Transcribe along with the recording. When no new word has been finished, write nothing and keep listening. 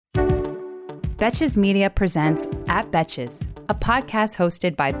Betches Media presents At Betches, a podcast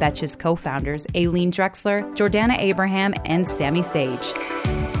hosted by Betches co-founders Aileen Drexler, Jordana Abraham, and Sammy Sage.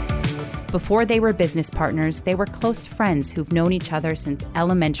 Before they were business partners, they were close friends who've known each other since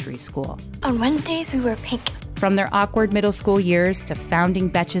elementary school. On Wednesdays, we wear pink. From their awkward middle school years to founding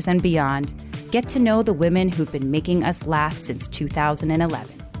Betches and beyond, get to know the women who've been making us laugh since 2011.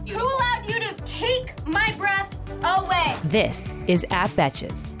 Who allowed you to take my breath away? This is At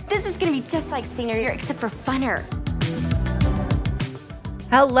Betches. This is gonna be just like senior year, except for funner.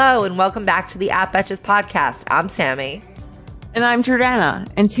 Hello, and welcome back to the At Betches podcast. I'm Sammy. And I'm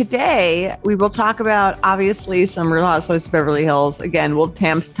Jordana. And today we will talk about, obviously, some Real Housewives of Beverly Hills. Again, we'll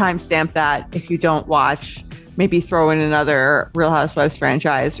timestamp that if you don't watch. Maybe throw in another Real Housewives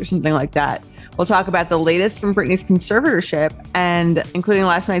franchise or something like that. We'll talk about the latest from Britney's conservatorship, and including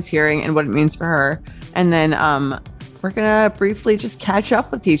last night's hearing and what it means for her. And then we're going to briefly just catch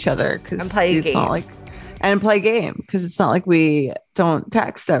up with each other. And play a game. And play a game, because it's not like we don't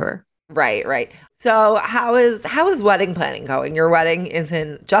text ever. Right. So how is wedding planning going? Your wedding is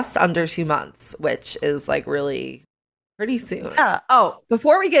in just under 2 months, which is like really pretty soon. Yeah. Oh,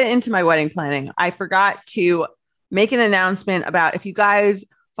 before we get into my wedding planning, I forgot to make an announcement about if you guys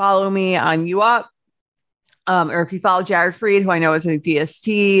follow me on UUp, or if you follow Jared Freed, who I know is a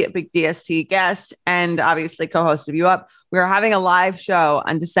big DST guest and obviously co-host of UUp, we are having a live show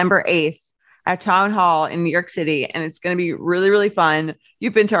on December 8th at Town Hall in New York City, and it's going to be really, really fun.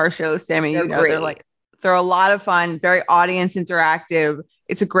 You've been to our shows, Sammy. They're great. They're a lot of fun, very audience interactive.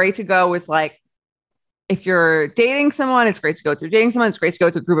 It's great to go with, like, if you're dating someone, it's great to go through dating someone. It's great to go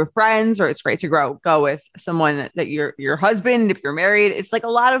with a group of friends, or it's great to go with someone that your husband, if you're married. It's like a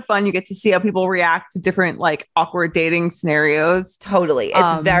lot of fun. You get to see how people react to different, like, awkward dating scenarios. Totally.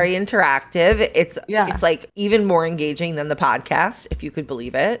 It's very interactive. It's like even more engaging than the podcast, if you could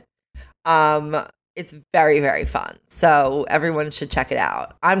believe it. It's very, very fun. So everyone should check it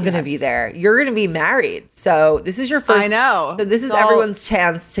out. I'm going to be there. You're going to be married. So this is your first. I know. So this is everyone's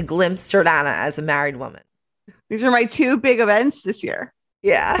chance to glimpse Jordana as a married woman. These are my two big events this year.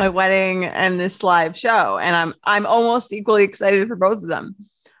 Yeah. My wedding and this live show. And I'm almost equally excited for both of them.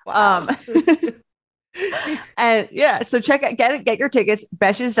 Wow. And yeah, so get your tickets,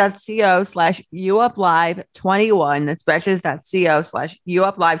 betches.co/UUpLive21. That's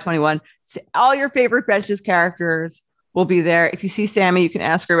betches.co/UUpLive21. All your favorite Betches characters will be there. If you see Sammy, you can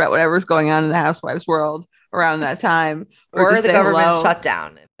ask her about whatever's going on in the Housewives world around that time. Or the government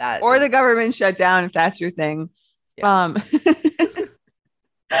shutdown. The government shutdown, if that's your thing. Yeah.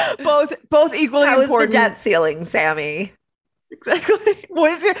 Both equally How important. How is the debt ceiling, Sammy? Exactly.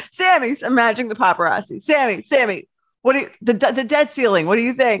 What is Sammy? Imagine the paparazzi. Sammy. What do you, the debt ceiling? What do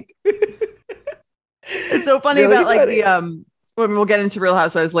you think? It's so funny really about funny. Like when we'll get into Real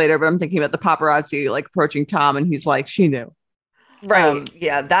Housewives later, but I'm thinking about the paparazzi like approaching Tom, and he's like, she knew. Right.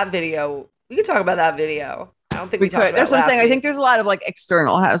 Yeah. That video. We can talk about that video. I don't think we talked about it. That's what I'm saying. Week. I think there's a lot of like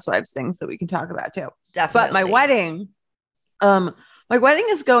external Housewives things that we can talk about too. Definitely. But my wedding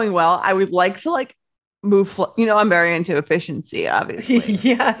is going well. I would like to like move, I'm very into efficiency, obviously.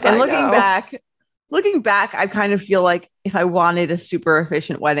 Yes. And looking back, I kind of feel like if I wanted a super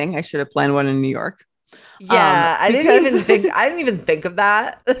efficient wedding, I should have planned one in New York. Yeah, I didn't even think of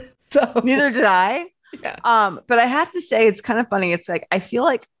that. So neither did I. Yeah. But I have to say, it's kind of funny. It's like I feel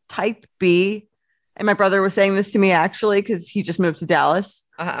like type B, and my brother was saying this to me actually because he just moved to Dallas.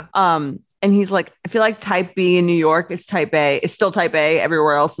 And he's like, I feel like type B in New York is type A. It's still type A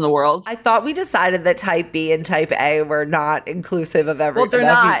everywhere else in the world. I thought we decided that type B and type A were not inclusive of everyone. Well,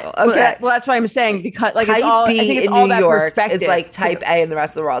 they're not. Okay. Well, that's why I'm saying, because like type B in New York is like type A in the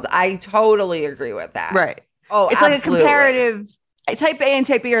rest of the world. I totally agree with that. Right. Oh, it's absolutely. Like a comparative. Type A and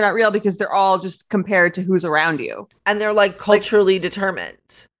type B are not real because they're all just compared to who's around you. And they're like culturally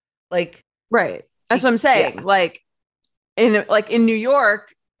determined. Like, right. That's what I'm saying. Yeah. Like in New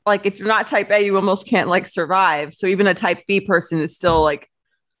York, like if you're not type A, you almost can't like survive. So even a type B person is still like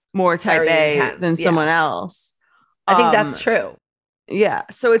more type A than someone else. I think that's true. Yeah.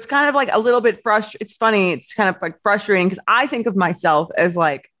 So it's kind of like a little bit frustrating. It's funny. It's kind of like frustrating because I think of myself as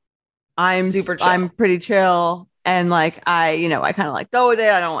like, I'm super chill. I'm pretty chill. And like, I kind of like go with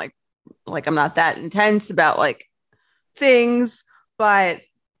it. I don't like, I'm not that intense about like things, but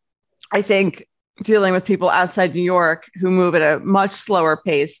I think dealing with people outside New York who move at a much slower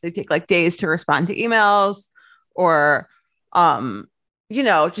pace, they take like days to respond to emails or,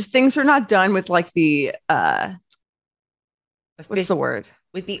 just things are not done with like the, what's the word?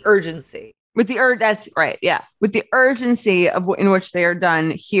 With the urgency. That's right. Yeah. With the urgency in which they are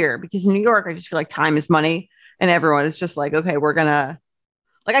done here, because in New York, I just feel like time is money and everyone is just like, okay, we're going to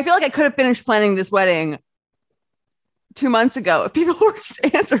Like, I feel like I could have finished planning this wedding 2 months ago if people were just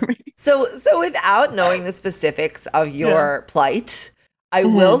answering me. So without knowing the specifics of your plight, I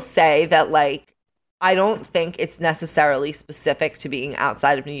will say that, like, I don't think it's necessarily specific to being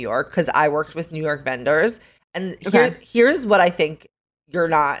outside of New York, because I worked with New York vendors. And here's what I think you're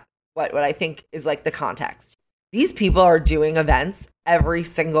not, what I think is like the context. These people are doing events every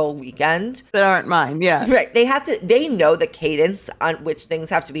single weekend. That aren't mine, yeah. Right. They know the cadence on which things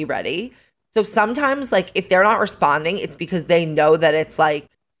have to be ready. So sometimes, like, if they're not responding, it's because they know that it's like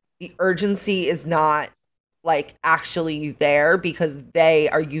the urgency is not like actually there, because they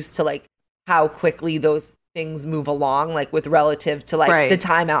are used to like how quickly those things move along, like with relative to like the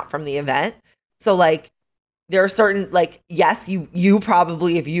time out from the event. So like there are certain, like, yes, you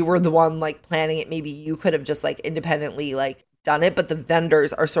probably, if you were the one like planning it, maybe you could have just like independently like done it, but the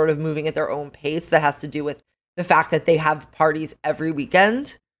vendors are sort of moving at their own pace. That has to do with the fact that they have parties every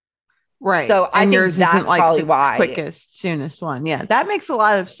weekend. Right. So I think that's like probably why. Quickest, soonest one. Yeah. That makes a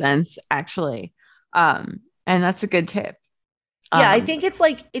lot of sense, actually. And that's a good tip. Yeah, I think it's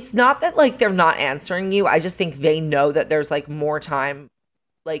like, it's not that like they're not answering you. I just think they know that there's like more time.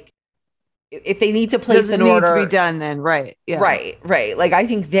 Like if they need to place an order to be done, then right. Yeah. Right. Like I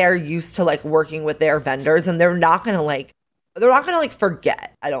think they're used to like working with their vendors, and they're not gonna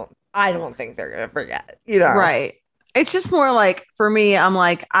forget. I don't think they're gonna forget, you know. Right. It's just more like, for me, I'm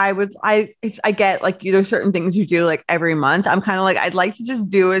like, I get like there's certain things you do like every month. I'm kind of like, I'd like to just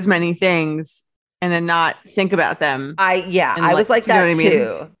do as many things and then not think about them. I was like that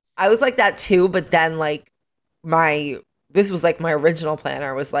too. I was like that too, but then like this was like my original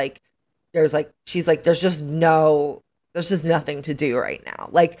planner was like, she's like, there's just nothing to do right now.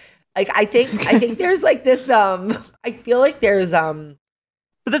 Like I think there's like this, I feel like there's, but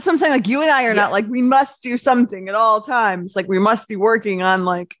that's what I'm saying. Like you and I are not like, we must do something at all times. Like we must be working on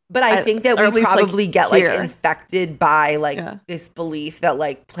like, but I think that we probably get like infected by like this belief that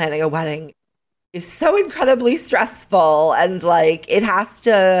like planning a wedding is so incredibly stressful, and like it has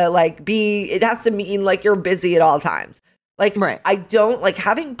to mean like you're busy at all times. Like I don't like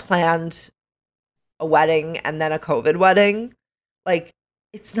having planned a wedding and then a COVID wedding. Like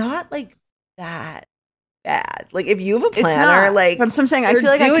it's not like that bad. Like if you have a planner, like I'm saying, I feel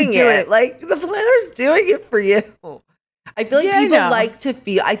like doing I could do it. Like the planner's doing it for you. I feel like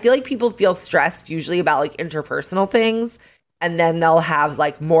I feel like people feel stressed usually about like interpersonal things. And then they'll have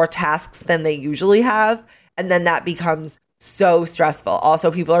like more tasks than they usually have. And then that becomes so stressful. Also,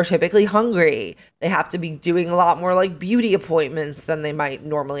 people are typically hungry. They have to be doing a lot more like beauty appointments than they might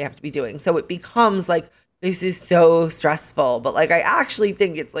normally have to be doing. So it becomes like, this is so stressful. But like, I actually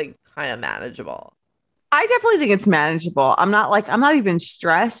think it's like kind of manageable. I definitely think it's manageable. I'm not even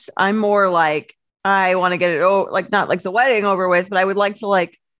stressed. I'm more like, I want to get it over, like not like the wedding over with, but I would like to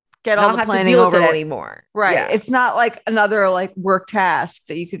like get all the planning over with it anymore. Right. Yeah. It's not like another like work task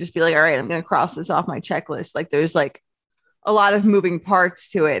that you could just be like, all right, I'm going to cross this off my checklist. Like there's like a lot of moving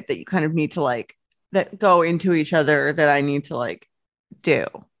parts to it that you kind of need to like, that go into each other that I need to like do.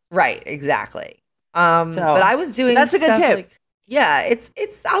 Right. Exactly. But I was doing, that's a good tip. Like, yeah, I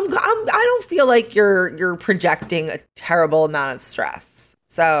don't feel like you're projecting a terrible amount of stress.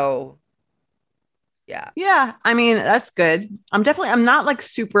 So yeah, I mean, that's good. I'm not like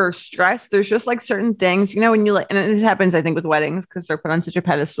super stressed. There's just like certain things, you know, when you like, and this happens I think with weddings because they're put on such a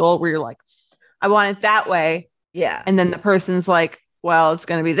pedestal where you're like, I want it that way. Yeah. And then the person's like, well, it's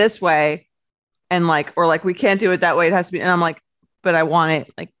going to be this way. And like, or like, we can't do it that way. It has to be. And I'm like, but I want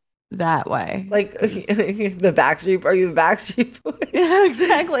it like that way. Like the Backstreet, are you the Backstreet Boys? Yeah,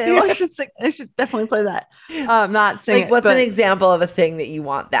 exactly. Yeah. I should definitely play that. Not sing like, what's an example of a thing that you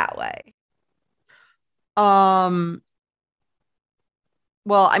want that way? Well,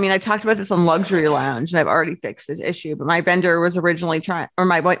 I mean, I talked about this on Luxury Lounge and I've already fixed this issue, but my vendor was originally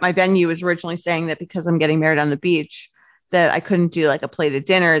my venue was originally saying that because I'm getting married on the beach, that I couldn't do like a plated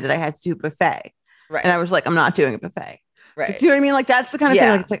dinner, that I had to do a buffet. Right. And I was like, I'm not doing a buffet. Right. So, do you know what I mean? Like, that's the kind of thing.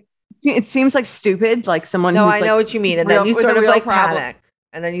 Like, it's like, it seems like stupid. Like someone. No, who's I like, know what you mean. And then you sort of like panic.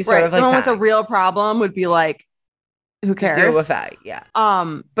 And then you sort of like someone panic. with a real problem would be like, who cares? Just do a buffet. Yeah.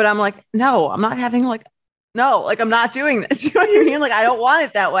 But I'm like, no, I'm not having like, no, like I'm not doing this. You know what I mean? Like I don't want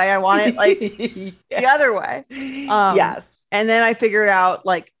it that way. I want it like the other way. Yes. And then I figured out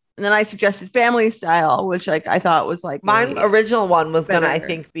like, and then I suggested family style, which like I thought was like my original one was gonna, I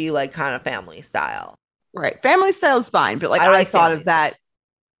think, be like kind of family style. Right. Family style is fine, but like I thought of that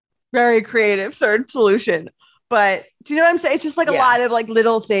very creative third solution. But do you know what I'm saying? It's just like a lot of like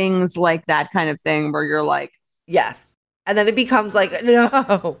little things like that kind of thing where you're like, yes. And then it becomes like,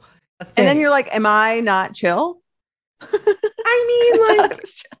 no. And then you're like, am I not chill? I mean,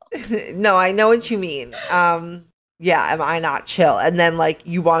 like, no, I know what you mean. Yeah, am I not chill? And then like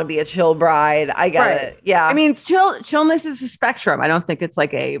you want to be a chill bride. I get it. Yeah. I mean, chillness is a spectrum. I don't think it's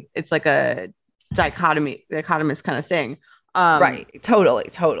like a dichotomous kind of thing. Right. Totally.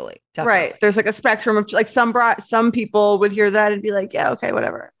 Definitely. Right. There's like a spectrum of like some people would hear that and be like, yeah, okay,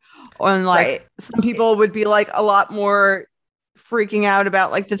 whatever. And like some people would be like a lot more freaking out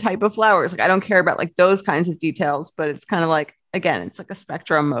about like the type of flowers. Like I don't care about like those kinds of details, but it's kind of like, again, it's like a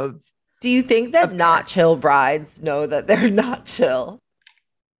spectrum of. Do you think that not chill brides know that they're not chill?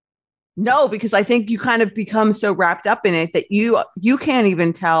 No, because I think you kind of become so wrapped up in it that you can't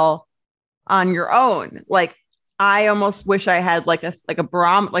even tell on your own. Like I almost wish I had like a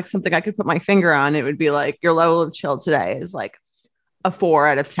barometer, like something I could put my finger on. It would be like your level of chill today is like a 4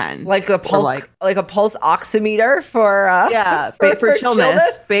 out of 10. Like a pulse, like a pulse oximeter for for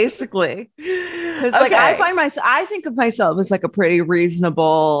chillness, basically. Because like I think of myself as like a pretty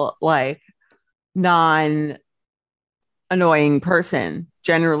reasonable, like non-annoying person,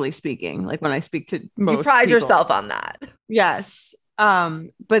 generally speaking. Like when I speak to most you pride people. yourself on that. Yes.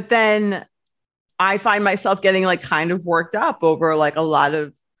 But then I find myself getting like kind of worked up over like a lot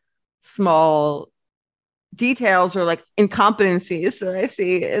of small details or like incompetencies that I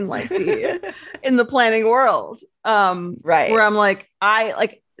see in like in the planning world. Right. Where I'm like,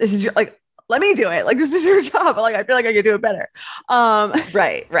 this is like, let me do it. Like, this is your job. Like, I feel like I could do it better.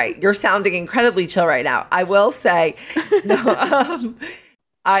 Right. You're sounding incredibly chill right now. I will say,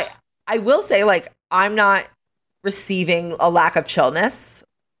 I will say, like, I'm not receiving a lack of chillness.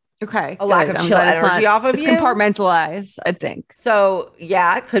 Okay. A lack of chill energy off of you. It's compartmentalized, I think. So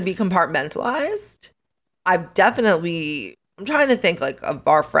yeah, it could be compartmentalized. I'm trying to think like of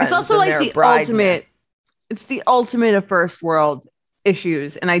our friends. It's also like the ultimate. It's the ultimate of first world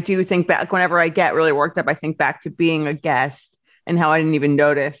issues. And I do think back whenever I get really worked up, I think back to being a guest and how I didn't even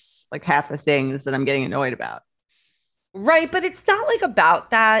notice like half the things that I'm getting annoyed about. Right. But it's not like about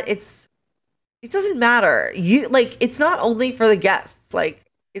that. It doesn't matter. You like, it's not only for the guests, like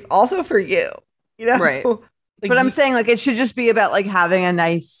it's also for you, you know? Right. Like, but I'm saying like it should just be about like having a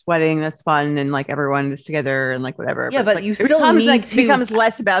nice wedding that's fun and like everyone is together and like whatever. Yeah, but like, you still need to. It becomes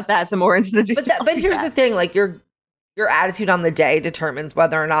less about that the more into the details. But here's the thing: like your attitude on the day determines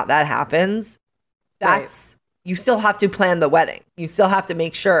whether or not that happens. That's you still have to plan the wedding. You still have to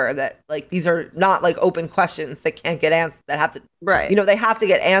make sure that like these are not like open questions that can't get answered. That have to you know they have to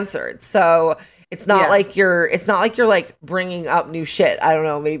get answered. So. It's not like you're like bringing up new shit. I don't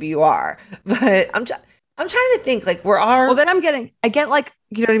know. Maybe you are, but I'm trying to think like well, then I get like,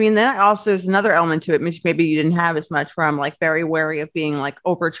 you know what I mean? Then there's another element to it, which maybe you didn't have as much where I'm like very wary of being like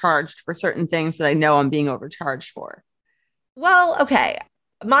overcharged for certain things that I know I'm being overcharged for. Well, okay.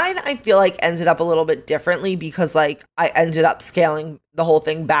 Mine, I feel like ended up a little bit differently because like I ended up scaling the whole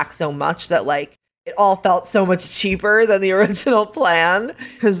thing back so much that like, it all felt so much cheaper than the original plan.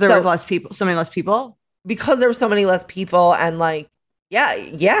 Because there were so many less people? Because there were so many less people. And like, yeah.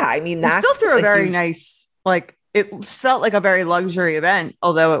 I mean, that's still through a very nice, like, it felt like a very luxury event,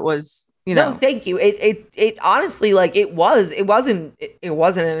 although it was, you know. No, thank you. It honestly, like, it wasn't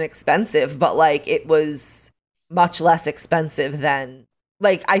inexpensive, but like, it was much less expensive than,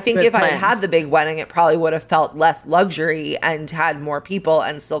 like, I think if I had the big wedding, it probably would have felt less luxury and had more people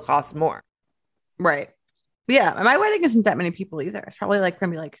and still cost more. Right. But yeah. My wedding isn't that many people either. It's probably like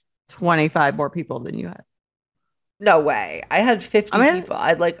going to be like 25 more people than you had. No way. I had 50 people.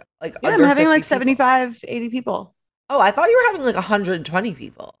 I'd like yeah, I'm having like 75, 80 people. Oh, I thought you were having like 120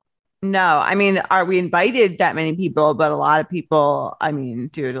 people. No, I mean, are we invited that many people? But a lot of people, I mean,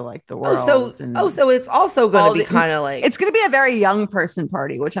 due to like the world. So it's also going to be kind of like. It's going to be a very young person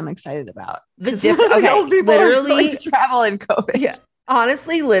party, which I'm excited about. The difference. Okay, old people literally travel in COVID. Yeah.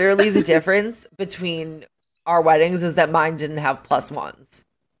 Honestly, literally the difference between our weddings is that mine didn't have plus ones.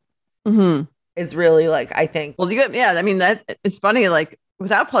 Mm-hmm. Is really like, I think. Well, I mean, that it's funny, like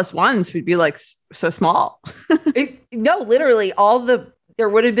without plus ones, we'd be like so small. No, literally there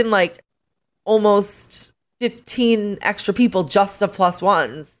would have been like almost 15 extra people just of plus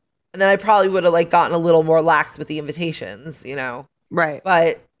ones. And then I probably would have like gotten a little more lax with the invitations, you know? Right.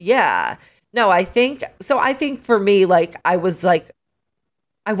 But yeah, no, I think for me, like I wasn't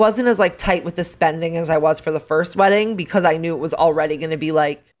as like tight with the spending as I was for the first wedding because I knew it was already going to be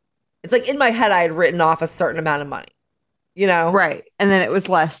like, it's like in my head, I had written off a certain amount of money, you know? Right. And then it was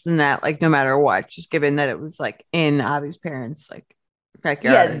less than that, like no matter what, just given that it was like in Avi's parents' like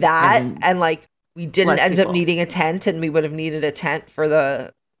backyard. Yeah, that. And like we didn't end up needing a tent and we would have needed a tent for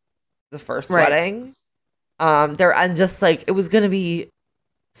the first wedding. And just like, it was going to be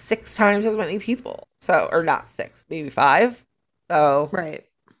 6 times as many people. So, or not 6, maybe 5. So, right.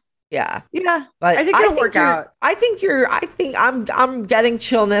 Yeah. Yeah. But I think it'll work out. I think I'm getting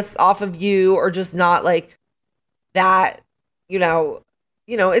chillness off of you, or just not like that,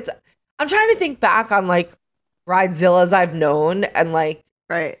 it's, I'm trying to think back on like Bridezillas I've known, and like,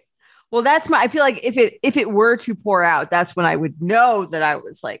 right. Well, I feel like if it were to pour out, that's when I would know that I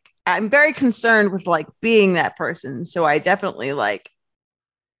was like, I'm very concerned with like being that person. So I definitely like,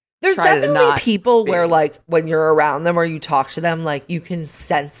 there's definitely people where like when you're around them or you talk to them, like you can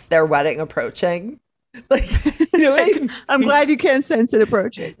sense their wedding approaching. Like, I'm glad you can sense it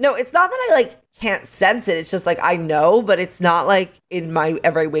approaching. No, it's not that I like can't sense it. It's just like I know, but it's not like in my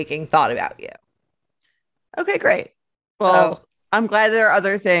every waking thought about you. Okay, great. Well, I'm glad there are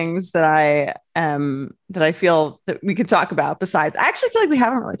other things that I feel that we could talk about besides. I actually feel like we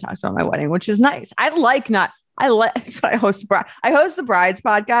haven't really talked about my wedding, which is nice. I host the Brides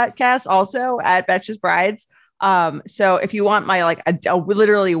podcast also at Betches Brides. So if you want my like a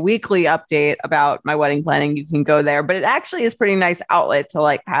literally weekly update about my wedding planning, you can go there. But it actually is pretty nice outlet to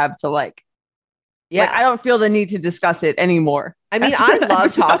like have to like. Yeah, like, I don't feel the need to discuss it anymore. I mean, I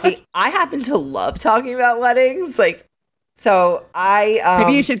love talking. I happen to love talking about weddings. Like, so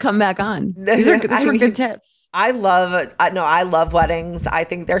maybe you should come back on. These are good tips. I love weddings. I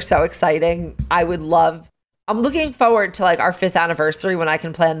think they're so exciting. I'm looking forward to like our 5th anniversary when I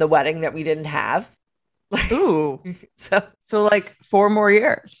can plan the wedding that we didn't have. Ooh. So like 4 more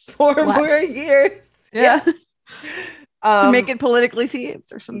years. 4 more years. Yeah. Make it politically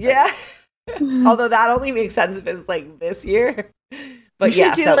themed or something. Yeah. Although that only makes sense if it's like this year. But we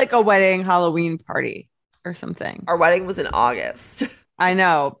should do like a wedding Halloween party or something. Our wedding was in August. I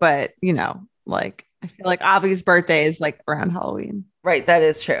know, but like I feel like Avi's birthday is like around Halloween. Right, that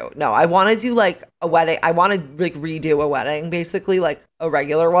is true. No, I want to do like a wedding. I want to like redo a wedding, basically like a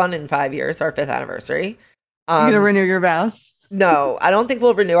regular one in 5 years, our 5th anniversary. You gonna renew your vows? No, I don't think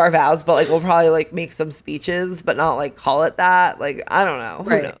we'll renew our vows, but like we'll probably like make some speeches, but not like call it that. Like, I don't know.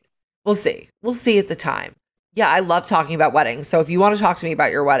 Who knows? We'll see. We'll see at the time. Yeah, I love talking about weddings. So if you want to talk to me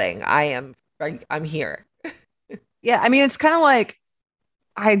about your wedding, I'm here. Yeah, I mean, it's kind of like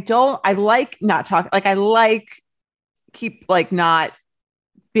I like not talking. Like I like keep like not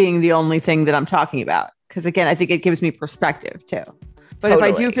being the only thing that I'm talking about. Because again, I think it gives me perspective too. But totally.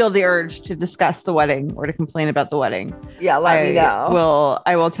 If I do feel the urge to discuss the wedding or to complain about the wedding, yeah, let me know.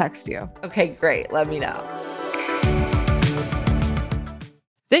 I will text you. Okay, great. Let me know.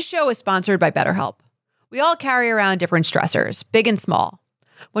 This show is sponsored by BetterHelp. We all carry around different stressors, big and small.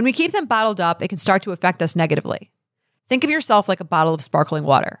 When we keep them bottled up, it can start to affect us negatively. Think of yourself like a bottle of sparkling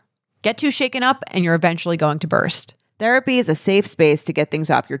water. Get too shaken up and you're eventually going to burst. Therapy is a safe space to get things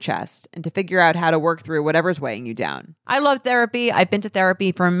off your chest and to figure out how to work through whatever's weighing you down. I love therapy. I've been to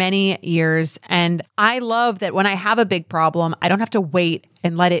therapy for many years, and I love that when I have a big problem, I don't have to wait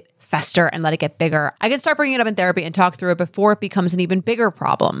and let it fester and let it get bigger. I can start bringing it up in therapy and talk through it before it becomes an even bigger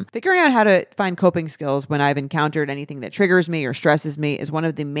problem. Figuring out how to find coping skills when I've encountered anything that triggers me or stresses me is one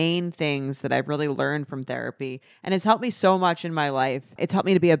of the main things that I've really learned from therapy, and has helped me so much in my life. It's helped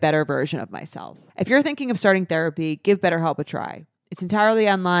me to be a better version of myself. If you're thinking of starting therapy, give BetterHelp a try. It's entirely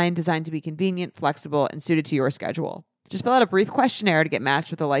online, designed to be convenient, flexible, and suited to your schedule. Just fill out a brief questionnaire to get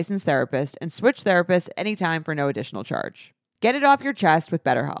matched with a licensed therapist and switch therapists anytime for no additional charge. Get it off your chest with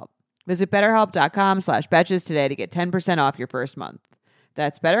BetterHelp. Visit BetterHelp.com/Betches today to get 10% off your first month.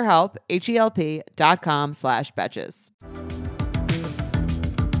 That's BetterHelp, HELP.com/Betches.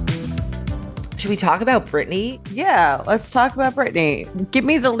 Should we talk about Britney? Yeah, let's talk about Britney. Give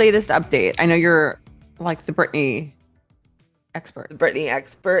me the latest update. I know you're like the Britney expert. The Britney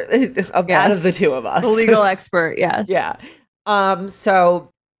expert out of the two of us. The legal expert, yes. Yeah.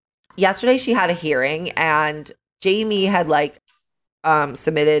 So yesterday she had a hearing, and Jamie had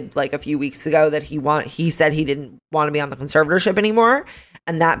submitted like a few weeks ago that he said he didn't want to be on the conservatorship anymore,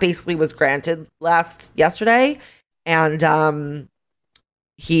 and that basically was granted yesterday, and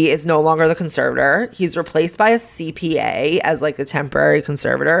he is no longer the conservator. He's replaced by a CPA as like the temporary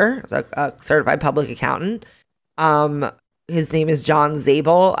conservator, as a certified public accountant. His name is John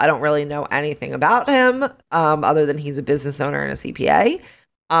Zabel. I don't really know anything about him other than he's a business owner and a CPA.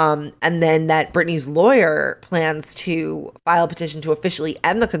 And then that Britney's lawyer plans to file a petition to officially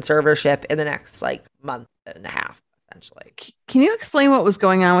end the conservatorship in the next like month and a half, essentially. Can you explain what was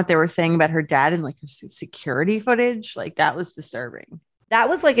going on, what they were saying about her dad and like her security footage? Like that was disturbing. That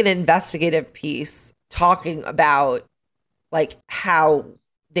was like an investigative piece talking about like how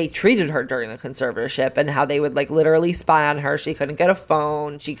they treated her during the conservatorship and how they would like literally spy on her. She couldn't get a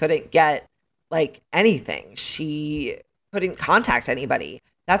phone. She couldn't get like anything. She couldn't contact anybody.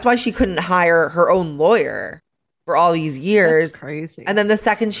 That's why she couldn't hire her own lawyer for all these years. That's crazy. And then the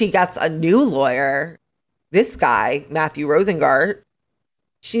second she gets a new lawyer, this guy, Matthew Rosengart,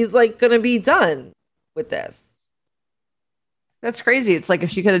 she's like going to be done with this. That's crazy. It's like if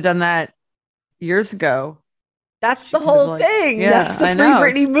she could have done that years ago. That's the whole thing. Yeah, that's the Free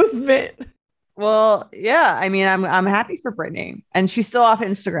Britney movement. Well, yeah. I mean, I'm happy for Britney. And she's still off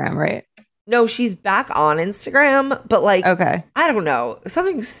Instagram, right? No, she's back on Instagram, but like, okay, I don't know.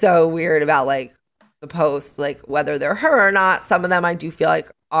 Something so weird about like the posts, like whether they're her or not. Some of them I do feel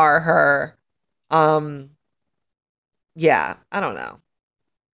like are her. Yeah, I don't know.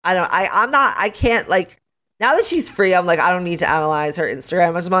 I can't like, now that she's free, I'm like, I don't need to analyze her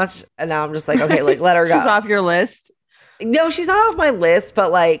Instagram as much. And now I'm just like, okay, like let her go. She's off your list? No, she's not off my list,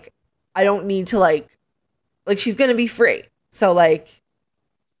 but like, I don't need to like she's going to be free. So like,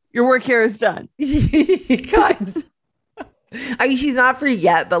 your work here is done. God. I mean, she's not free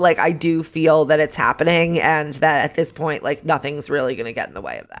yet, but like, I do feel that it's happening and that at this point, like nothing's really going to get in the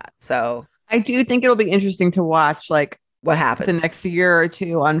way of that. So I do think it'll be interesting to watch like what happens the next year or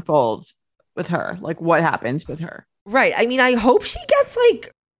two unfold with her, like what happens with her. Right. I mean, I hope she gets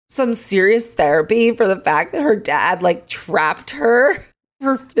like some serious therapy for the fact that her dad like trapped her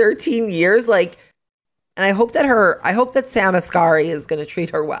for 13 years. Like, and I hope that Sam Asghari is going to treat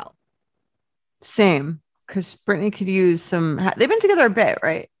her well. Same. Because Britney could use some. They've been together a bit,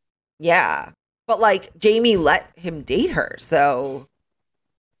 right? Yeah. But like Jamie let him date her. So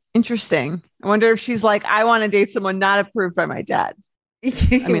interesting. I wonder if she's like, I want to date someone not approved by my dad.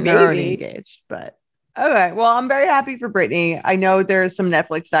 I mean, they're already engaged, but okay. Well, I'm very happy for Britney. I know there's some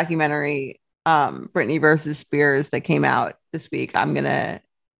Netflix documentary, Britney versus Spears, that came out this week. I'm going to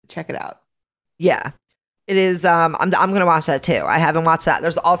check it out. Yeah. It is. I'm going to watch that too. I haven't watched that.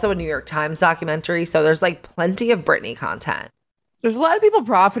 There's also a New York Times documentary. So there's like plenty of Britney content. There's a lot of people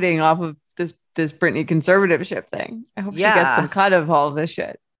profiting off of this Britney conservatorship thing. I hope she gets some cut of all of this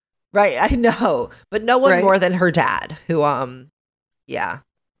shit. Right. I know. But no one more than her dad who, yeah.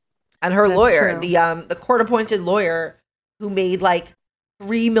 And her lawyer, true. The court appointed lawyer who made like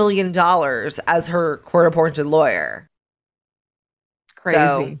 $3 million as her court appointed lawyer. Crazy.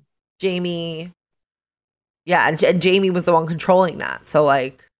 So, Jamie. Yeah, and Jamie was the one controlling that. So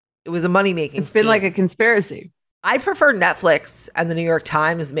like it was a money-making It's been like a conspiracy. I prefer Netflix and the New York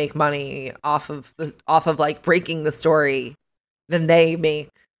Times make money off of like breaking the story than they make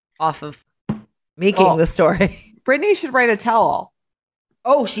off of making the story. Britney should write a tell-all.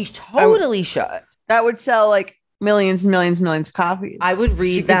 Oh, she totally should. That would sell like millions and millions and millions of copies. I would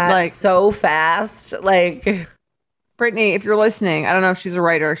read that so fast. Like, Britney, if you're listening, I don't know if she's a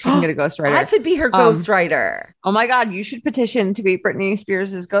writer. She can get a ghostwriter. I could be her ghostwriter. Oh my God, you should petition to be Britney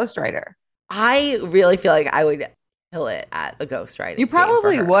Spears' ghostwriter. I really feel like I would kill it at the ghostwriting. You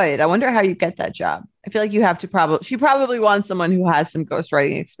probably would. I wonder how you get that job. I feel like you have to she probably wants someone who has some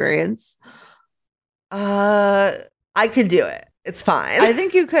ghostwriting experience. I could do it. It's fine. I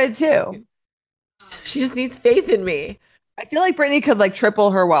think you could too. She just needs faith in me. I feel like Britney could like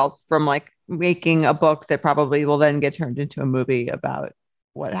triple her wealth from like making a book that probably will then get turned into a movie about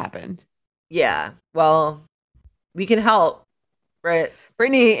what happened. Yeah. Well, we can help. Right.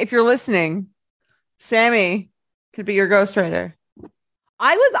 Britney, if you're listening, Sammy could be your ghostwriter.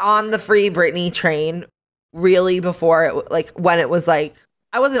 I was on the Free Britney train really before it, like when it was like,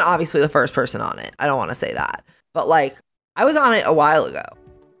 I wasn't obviously the first person on it. I don't want to say that, but like I was on it a while ago.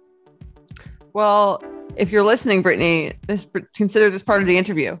 Well, if you're listening, Britney, consider this part of the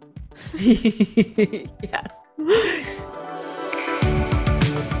interview. Yes.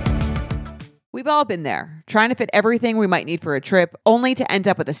 We've all been there, trying to fit everything we might need for a trip, only to end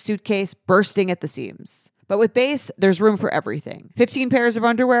up with a suitcase bursting at the seams. But with Base, there's room for everything. 15 pairs of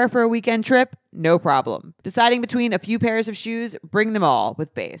underwear for a weekend trip? No problem. Deciding between a few pairs of shoes? Bring them all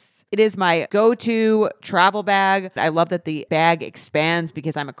with Base. It is my go-to travel bag. I love that the bag expands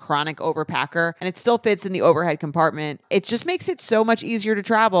because I'm a chronic overpacker and it still fits in the overhead compartment. It just makes it so much easier to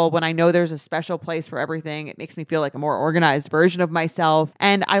travel when I know there's a special place for everything. It makes me feel like a more organized version of myself.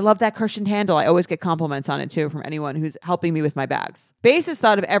 And I love that cushioned handle. I always get compliments on it too from anyone who's helping me with my bags. Base has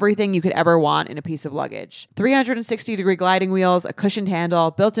thought of everything you could ever want in a piece of luggage. 360-degree gliding wheels, a cushioned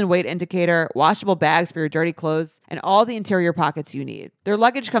handle, built-in weight indicator, washable bags for your dirty clothes, and all the interior pockets you need. Their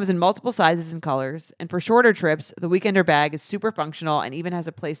luggage comes in multiple sizes and colors, and for shorter trips, the Weekender bag is super functional and even has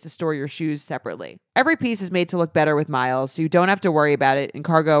a place to store your shoes separately. Every piece is made to look better with Miles, so you don't have to worry about it in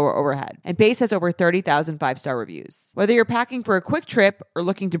cargo or overhead. And Base has over 30,000 5-star reviews. Whether you're packing for a quick trip or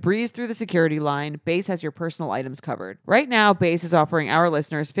looking to breeze through the security line, Base has your personal items covered. Right now, Base is offering our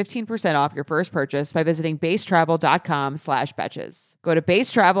listeners 15% off your first purchase by visiting basetravel.com/betches. Go to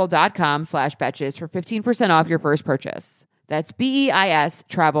basetravel.com/betches for 15% off your first purchase. That's BEIS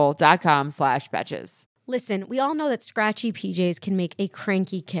travel.com/betches. Listen, we all know that scratchy PJs can make a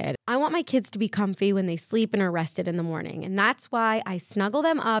cranky kid. I want my kids to be comfy when they sleep and are rested in the morning, and that's why I snuggle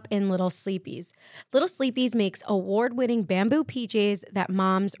them up in Little Sleepies. Little Sleepies makes award-winning bamboo PJs that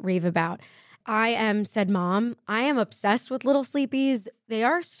moms rave about. I am said mom. I am obsessed with Little Sleepies. They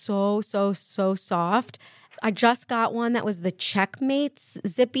are so soft. I just got one that was the Checkmates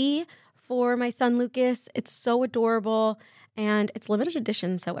Zippy for my son Lucas. It's so adorable. And it's limited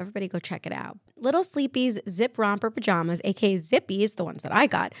edition, so everybody go check it out. Little Sleepies Zip Romper Pajamas, aka Zippies, the ones that I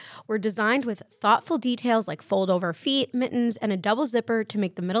got, were designed with thoughtful details like fold-over feet, mittens, and a double zipper to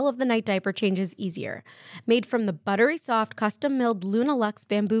make the middle-of-the-night diaper changes easier. Made from the buttery soft, custom-milled Luna Luxe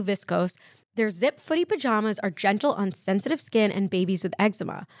bamboo viscose, their zip footy pajamas are gentle on sensitive skin and babies with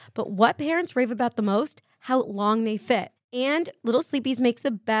eczema. But what parents rave about the most? How long they fit. And Little Sleepies makes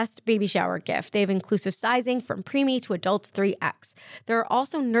the best baby shower gift. They have inclusive sizing from preemie to adults 3X. There are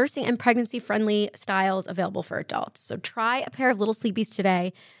also nursing and pregnancy-friendly styles available for adults. So try a pair of Little Sleepies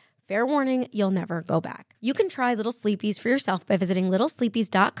today. Fair warning, you'll never go back. You can try Little Sleepies for yourself by visiting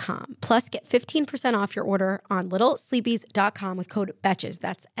littlesleepies.com. Plus, get 15% off your order on littlesleepies.com with code BETCHES.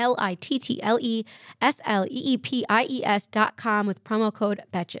 That's LITTLESLEEPIES.com with promo code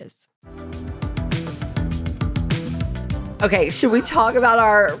BETCHES. Okay, should we talk about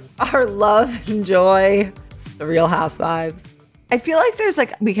our love and joy, the Real Housewives? I feel like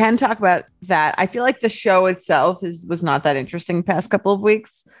we can talk about that. I feel like the show itself was not that interesting the past couple of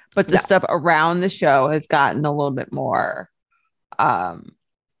weeks, but the stuff around the show has gotten a little bit more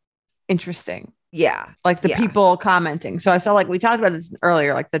interesting. Yeah. Like the people commenting. So I saw we talked about this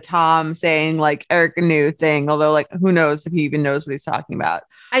earlier, like the Tom saying Erica knew thing, although who knows if he even knows what he's talking about.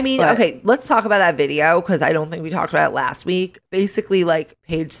 I mean, okay, let's talk about that video because I don't think we talked about it last week. Basically,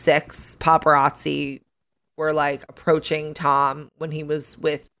 Page 6, paparazzi were approaching Tom when he was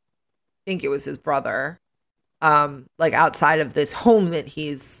with, I think it was his brother, outside of this home that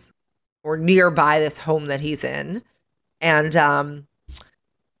or nearby this home that he's in. And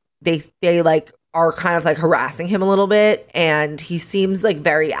they are kind of harassing him a little bit, and he seems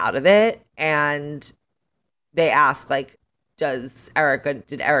very out of it. And they ask did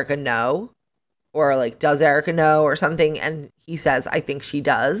Erica know, or does Erica know or something? And he says, I think she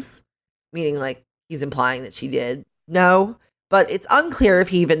does, meaning he's implying that she did know, but it's unclear if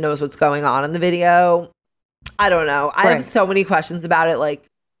he even knows what's going on in the video. I don't know. I have so many questions about it.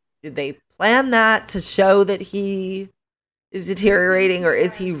 Did they plan that to show that he is deteriorating, or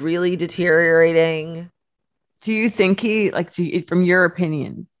is he really deteriorating? Do you think he, from your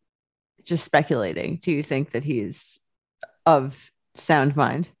opinion, just speculating, do you think that he's of sound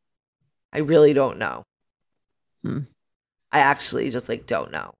mind? I really don't know. I actually just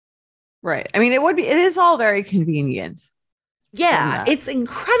don't know. Right. I mean, it is all very convenient. Yeah, it's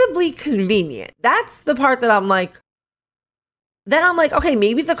incredibly convenient. That's the part that I'm okay,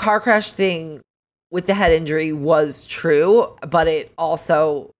 maybe the car crash thing with the head injury was true, but it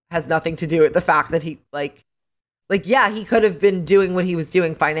also has nothing to do with the fact that he he could have been doing what he was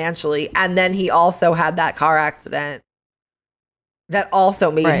doing financially, and then he also had that car accident that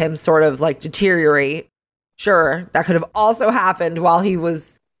also made him sort of deteriorate. Sure, that could have also happened while he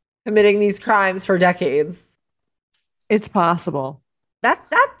was committing these crimes for decades. It's possible. That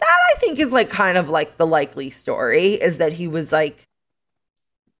I think is kind of the likely story, is that he was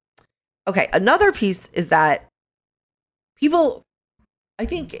okay, another piece is that people, I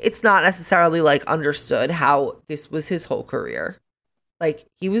think it's not necessarily understood how this was his whole career.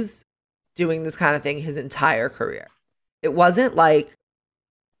 He was doing this kind of thing his entire career. It wasn't one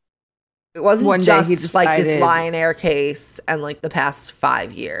just he decided, this Lion Air case and the past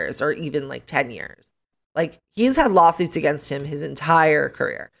 5 years or even 10 years. He's had lawsuits against him his entire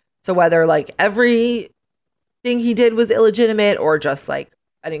career. So whether everything he did was illegitimate or just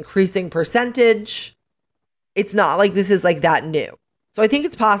an increasing percentage, it's not this is that new. So I think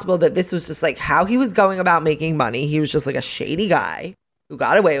it's possible that this was just how he was going about making money. He was just a shady guy who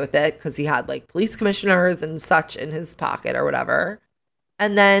got away with it because he had police commissioners and such in his pocket or whatever.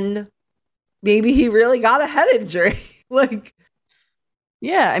 And then maybe he really got a head injury.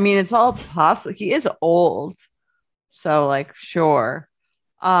 Yeah, I mean, it's all possible. He is old. So sure.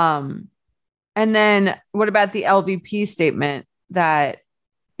 And then what about the LVP statement that,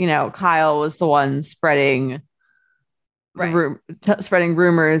 Kyle was the one spreading spreading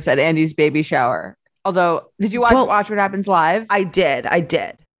rumors at Andy's baby shower. Although, did you watch What Happens Live? I did.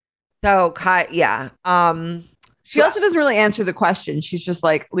 So, yeah. She also doesn't really answer the question. She's just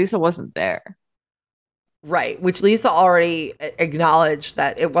like, Lisa wasn't there. Right. Which Lisa already acknowledged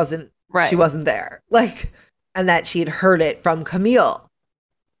that it wasn't, she wasn't there. Like, and that she'd heard it from Camille.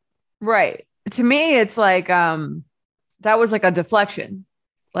 Right. To me, it's like, that was like a deflection.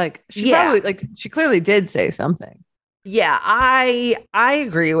 Like, she clearly did say something. Yeah, I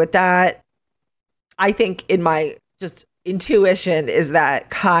agree with that. I think in my just intuition is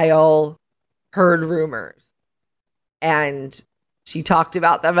that Kyle heard rumors and she talked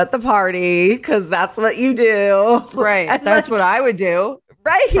about them at the party because that's what you do. Right. And that's what I would do.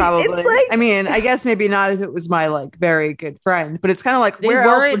 Right. Probably. I mean, I guess maybe not if it was my like very good friend, but it's kind of like they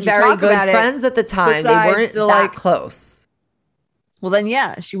weren't very good friends at the time. They weren't that close. Well, then,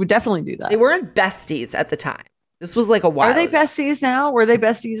 yeah, she would definitely do that. They weren't besties at the time. This was like a while. Are they besties now? Were they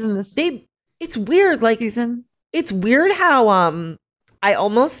besties in this? It's weird. Like season. It's weird how I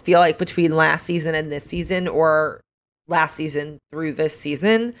almost feel like between last season and this season, or last season through this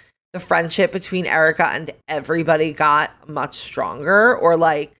season, the friendship between Erica and everybody got much stronger,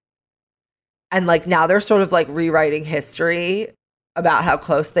 and now they're sort of like rewriting history about how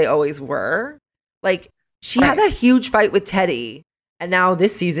close they always were. Like she had that huge fight with Teddy, and now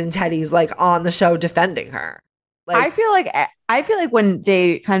this season Teddy's like on the show defending her. Like, I feel like when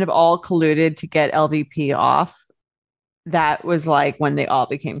they kind of all colluded to get LVP off, that was like when they all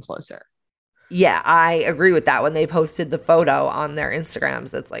became closer. Yeah, I agree with that. When they posted the photo on their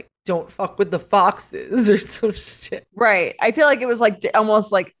Instagrams, it's like, don't fuck with the foxes or some shit. Right. I feel like it was like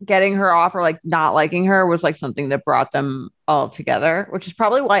almost like getting her off or like not liking her was like something that brought them all together, which is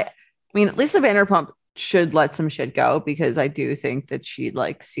probably why, Lisa Vanderpump should let some shit go, because I do think that she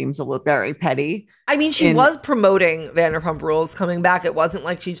like seems a little very petty. She was promoting Vanderpump Rules coming back. It wasn't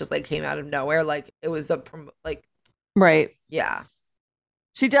like she just like came out of nowhere. Like it was right. Yeah.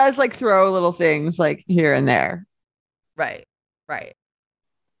 She does like throw little things like here and there. Right.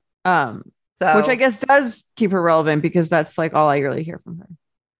 So, which I guess does keep her relevant, because that's like all I really hear from her.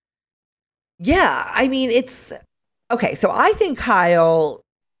 Yeah. It's okay. So I think Kyle.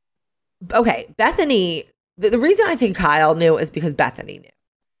 Okay, Bethany, the reason I think Kyle knew is because Bethany knew.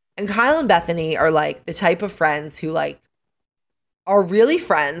 And Kyle and Bethany are like the type of friends who like are really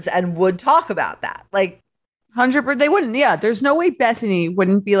friends and would talk about that. Like 100%. They wouldn't. Yeah. There's no way Bethany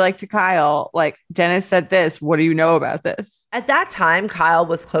wouldn't be like to Kyle, like, Dennis said this. What do you know about this? At that time, Kyle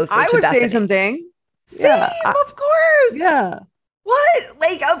was closer to Bethany. I would say something. Same, of course. Yeah. What?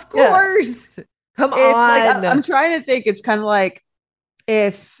 Like, of course. Yeah. Come on. Like, I'm trying to think. It's kind of like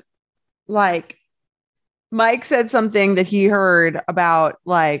if like Mike said something that he heard about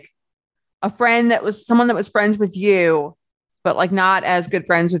like a friend that was someone that was friends with you, but like not as good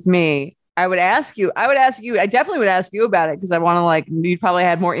friends with me. I would ask you. I definitely would ask you about it, because I want to like, you probably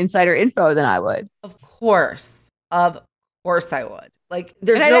had more insider info than I would. Of course I would. Like,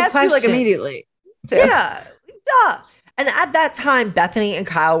 there's no question. You, like, immediately. Too. Yeah, duh. And at that time, Bethany and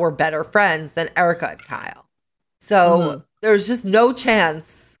Kyle were better friends than Erica and Kyle. So there's just no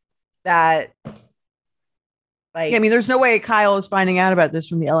chance that, like, there's no way Kyle is finding out about this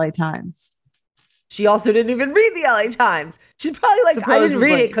from the LA Times. She also didn't even read the LA Times. She's probably like, I didn't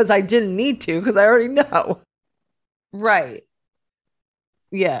read it because I didn't need to, because I already know. Right.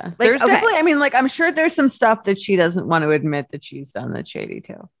 Yeah. Like, there's definitely, like, I'm sure there's some stuff that she doesn't want to admit that she's done that's shady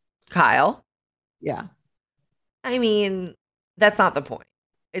too. Kyle? Yeah. That's not the point.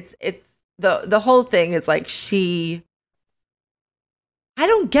 It's the whole thing is like I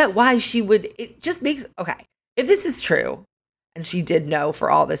don't get why she would. It just makes, okay, if this is true, and she did know for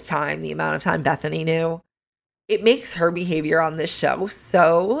all this time, the amount of time Bethany knew, it makes her behavior on this show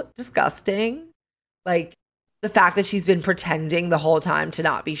so disgusting. Like, the fact that she's been pretending the whole time to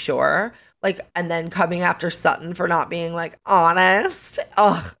not be sure, like, and then coming after Sutton for not being like honest.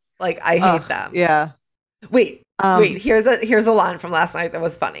 Ugh, like, I hate them. Yeah. Wait. Here's a line from last night that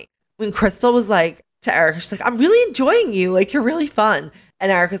was funny. When Crystal was like to Erica, she's like, I'm really enjoying you. Like, you're really fun.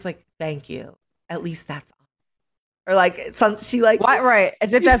 And Erica's like, thank you. At least that's, or like, she like, what? Right.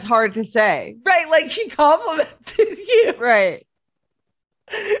 As if that's hard to say. Right. Like, she complimented you. Right.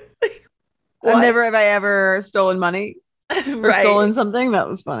 Like, never have I ever stolen money or stolen something. That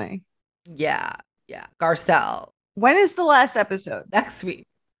was funny. Yeah. Garcelle. When is the last episode? Next week.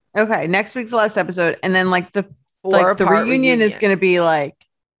 Okay. Next week's the last episode. And then like the reunion is going to be like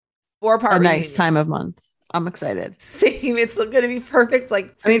 4-part nice time of month. I'm excited. Same. It's going to be perfect.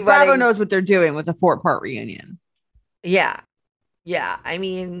 Like, Bravo knows what they're doing with a 4-part reunion. Yeah. Yeah, I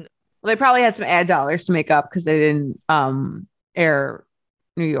mean, well, they probably had some ad dollars to make up because they didn't air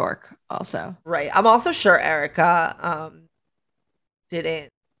New York also. Right. I'm also sure Erica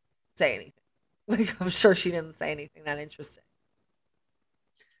didn't say anything. Like, I'm sure she didn't say anything that interesting.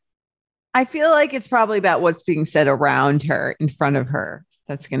 I feel like it's probably about what's being said around her, in front of her.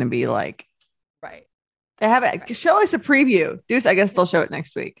 That's going to be like, right. They have it. Right. Show us a preview. Deuce, I guess they'll show it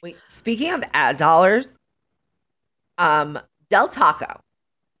next week. Wait, speaking of ad dollars, Del Taco.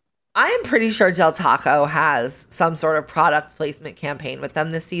 I am pretty sure Del Taco has some sort of product placement campaign with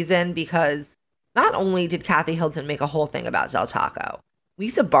them this season, because not only did Kathy Hilton make a whole thing about Del Taco,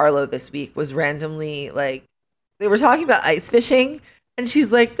 Lisa Barlow this week was randomly like, they were talking about ice fishing, and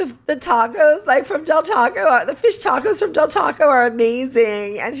she's like, the tacos like from Del Taco, the fish tacos from Del Taco are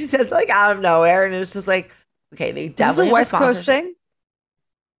amazing. And she said like out of nowhere, and it was just like, okay, they definitely have West Coast thing.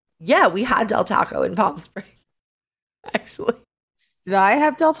 Yeah, we had Del Taco in Palm Springs. Actually, did I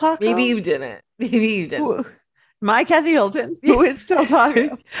have Del Taco? Maybe you didn't. My Kathy Hilton, who is Del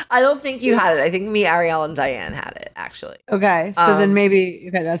Taco. I don't think you had it. I think me, Ariel, and Diane had it, actually. Okay. So then maybe,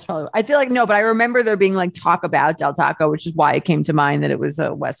 okay, that's probably, I feel like, no, but I remember there being like talk about Del Taco, which is why it came to mind that it was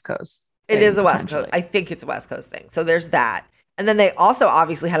a West Coast thing. It is a West Coast. I think it's a West Coast thing. So there's that. And then they also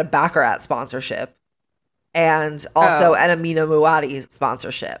obviously had a Baccarat sponsorship, and also an Amina Muaddi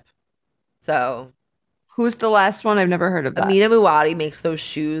sponsorship. So who's the last one? I've never heard of that. Amina Muaddi makes those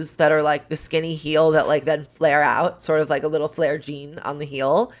shoes that are like the skinny heel that like then flare out, sort of like a little flare jean on the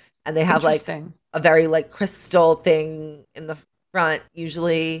heel. And they have like a very like crystal thing in the front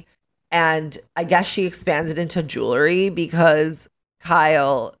usually. And I guess she expands it into jewelry because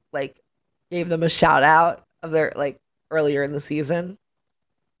Kyle like gave them a shout out of their like earlier in the season.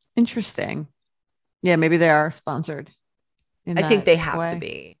 Interesting. Yeah, maybe they are sponsored. I think they have to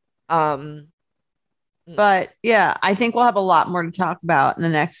be. But yeah, I think we'll have a lot more to talk about in the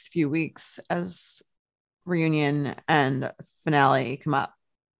next few weeks as reunion and finale come up.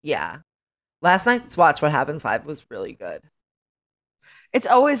 Yeah. Last night's Watch What Happens Live was really good. It's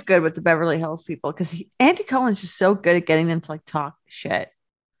always good with the Beverly Hills people because Andy Cohen's just so good at getting them to like talk shit.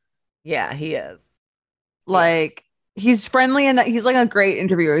 Yeah, he is. Like he's friendly enough. He's like a great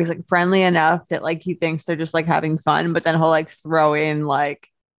interviewer. He's like friendly enough that like he thinks they're just like having fun, but then he'll like throw in like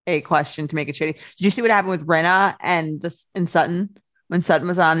a question to make it shitty. Did you see what happened with Rinna and Sutton when Sutton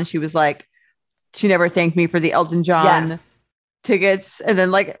was on and she was like, she never thanked me for the Elton John tickets, and then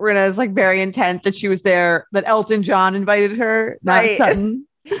like Rinna is like very intent that she was there, that Elton John invited her, not Sutton.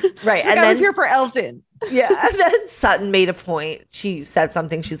 Right. And I was here for Elton. Yeah. And then Sutton made a point. She said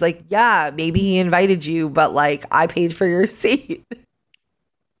something. She's like, yeah, maybe he invited you, but like I paid for your seat.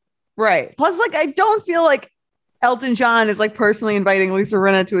 Right. Plus, like, I don't feel like Elton John is like personally inviting Lisa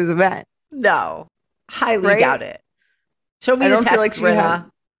Rinna to his event. No, highly doubt it. Show me the text, like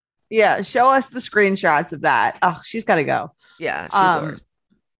Rinna. Yeah, show us the screenshots of that. Oh, she's got to go. Yeah, she's the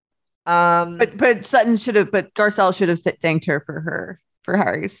worst. But Sutton should have. But Garcelle should have thanked her for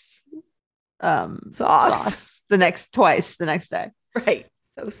Harry's sauce the next day. Right.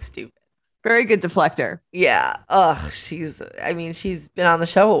 So stupid. Very good deflector. Yeah. Ugh. She's been on the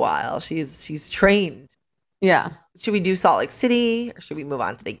show a while. She's trained. Yeah. Should we do Salt Lake City or should we move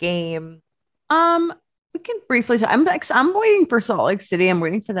on to the game? We can briefly. I'm waiting for Salt Lake City. I'm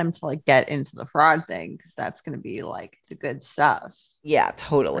waiting for them to like get into the fraud thing because that's going to be like the good stuff. Yeah,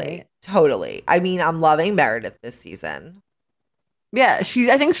 totally, right? Totally. I mean, I'm loving Meredith this season. Yeah,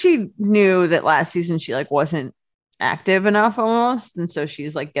 I think she knew that last season she like wasn't active enough almost, and so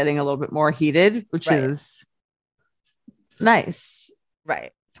she's like getting a little bit more heated, which is nice,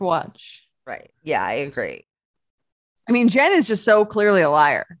 right, to watch. Right. Yeah, I agree. I mean, Jen is just so clearly a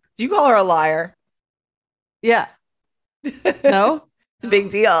liar. Do you call her a liar? Yeah. No? It's a big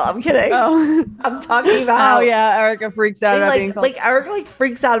deal. I'm kidding. Oh. I'm talking about. Oh, yeah. Erica freaks out about being called. Like, Erica like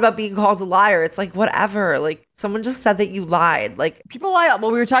freaks out about being called a liar. It's like, whatever. Like, someone just said that you lied. Like, people lie.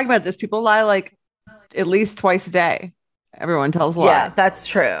 Well, we were talking about this. People lie like at least twice a day. Everyone tells a lie. Yeah, that's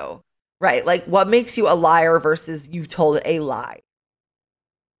true. Right. Like, what makes you a liar versus you told a lie?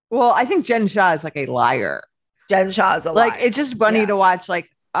 Well, I think Jen Shah is like a liar. Jen Shah is a liar. Like, it's just funny to watch. Like,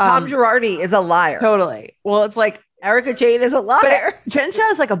 Tom Girardi is a liar. Totally. Well, it's like Erica Jane is a liar. Jen Shah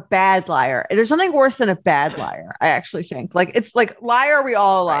is like a bad liar. There's something worse than a bad liar, I actually think. Like, it's like liar, we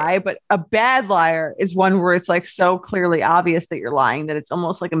all lie, but a bad liar is one where it's like so clearly obvious that you're lying that it's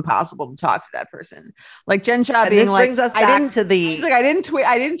almost like impossible to talk to that person. Like Jen Shah being like, brings us back to the. She's like, I didn't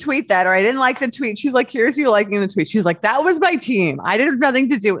tweet that, or I didn't like the tweet. She's like, here's you liking the tweet. She's like, that was my team. I did nothing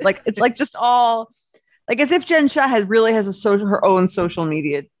to do with. Like, it's like just all like as if Jen Shah really has her own social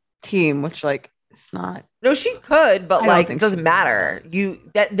media team, which like It's not. No, she could, but like it doesn't matter.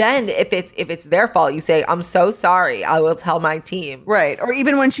 Then if it's their fault, you say, "I'm so sorry. I will tell my team." Right. Or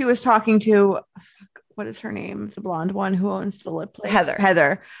even when she was talking to, what is her name? The blonde one who owns the lip place.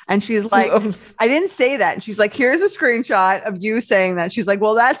 Heather. And she's like, I didn't say that. And she's like, here's a screenshot of you saying that. She's like,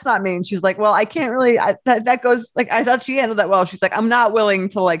 well, that's not me. And she's like, well, I can't really, that goes like, I thought she handled that well. She's like, I'm not willing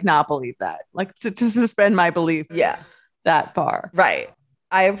to like not believe that, like to suspend my belief. Yeah. That far. Right.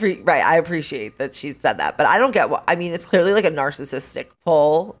 I appreciate that she said that, but I don't get what, I mean, it's clearly like a narcissistic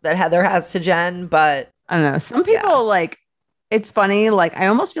pull that Heather has to Jen, but I don't know. Some people like, it's funny. Like, I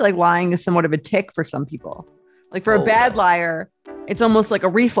almost feel like lying is somewhat of a tick for some people. Like for a bad liar, it's almost like a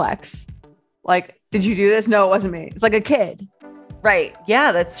reflex. Like, did you do this? No, it wasn't me. It's like a kid. Right.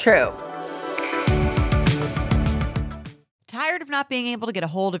 Yeah, that's true. Tired of not being able to get a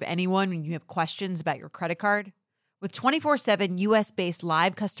hold of anyone when you have questions about your credit card? With 24/7 US-based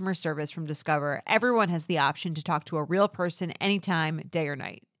live customer service from Discover, everyone has the option to talk to a real person anytime, day or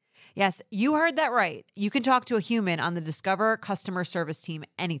night. Yes, you heard that right. You can talk to a human on the Discover customer service team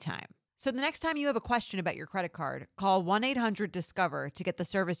anytime. So the next time you have a question about your credit card, call 1-800-DISCOVER to get the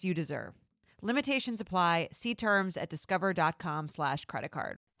service you deserve. Limitations apply. See terms at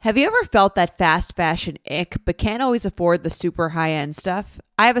discover.com/creditcard. Have you ever felt that fast fashion ick but can't always afford the super high-end stuff?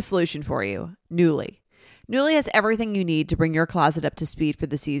 I have a solution for you. Nuuly. Nuuly has everything you need to bring your closet up to speed for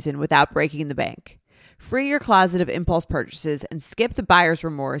the season without breaking the bank. Free your closet of impulse purchases and skip the buyer's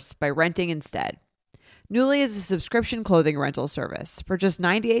remorse by renting instead. Nuuly is a subscription clothing rental service. For just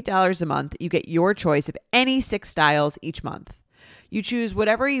 $98 a month, you get your choice of any 6 styles each month. You choose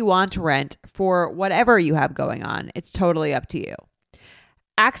whatever you want to rent for whatever you have going on. It's totally up to you.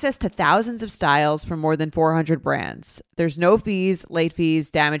 Access to thousands of styles from more than 400 brands. There's no fees, late fees,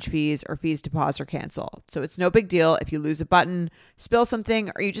 damage fees, or fees to pause or cancel. So it's no big deal if you lose a button, spill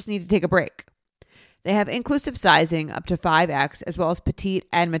something, or you just need to take a break. They have inclusive sizing up to 5X as well as petite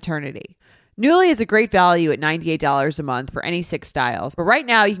and maternity. Nuuly is a great value at $98 a month for any 6 styles. But right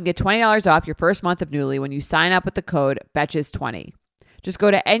now you can get $20 off your first month of Nuuly when you sign up with the code BETCHES20. Just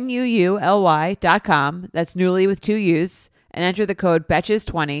go to NUULY.com, that's Nuuly with 2 U's, and enter the code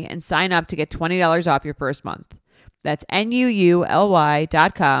BETCHES20 and sign up to get $20 off your first month. That's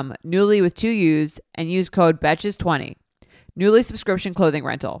NUULY.com, Nuuly with 2 U's, and use code BETCHES20. Nuuly subscription clothing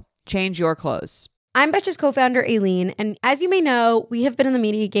rental. Change your clothes. I'm Betches co-founder Aileen, and as you may know, we have been in the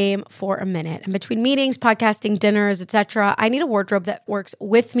media game for a minute. And between meetings, podcasting, dinners, etc., I need a wardrobe that works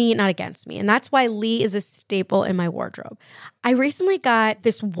with me, not against me. And that's why Lee is a staple in my wardrobe. I recently got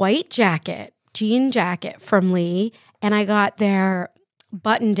this white jacket, jean jacket from Lee, and I got their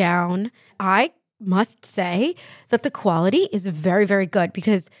button down. I must say that the quality is very, very good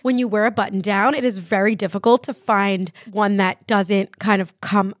because when you wear a button down, it is very difficult to find one that doesn't kind of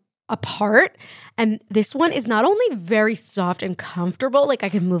come apart. And this one is not only very soft and comfortable, like I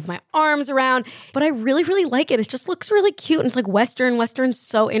can move my arms around, but I really, really like it. It just looks really cute. And it's like Western. Western's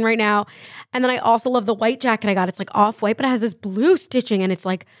so in right now. And then I also love the white jacket I got. It's like off-white, but it has this blue stitching. And it's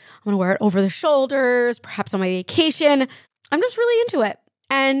like, I'm going to wear it over the shoulders, perhaps on my vacation. I'm just really into it.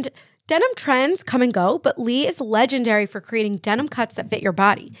 And denim trends come and go, but Lee is legendary for creating denim cuts that fit your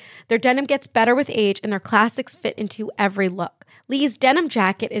body. Their denim gets better with age, and their classics fit into every look. Lee's denim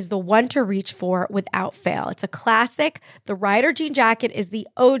jacket is the one to reach for without fail. It's a classic. The Rider jean jacket is the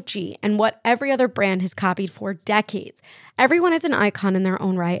OG and what every other brand has copied for decades. Everyone is an icon in their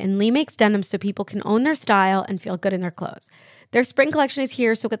own right, and Lee makes denim so people can own their style and feel good in their clothes. Their spring collection is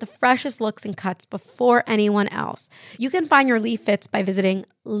here, so get the freshest looks and cuts before anyone else. You can find your Lee fits by visiting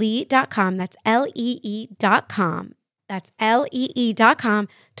lee.com. That's Lee.com. That's Lee.com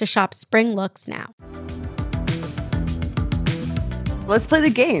to shop spring looks now. Let's play the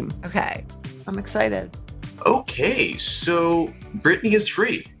game. Okay. I'm excited. Okay, so Brittany is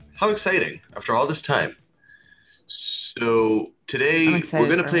free. How exciting after all this time. So today we're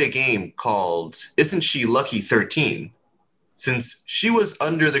going to play a game called Isn't She Lucky 13? Since she was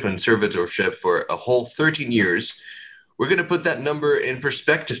under the conservatorship for a whole 13 years, we're going to put that number in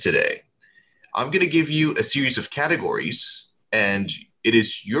perspective today. I'm going to give you a series of categories, and it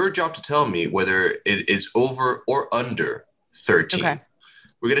is your job to tell me whether it is over or under 13. Okay.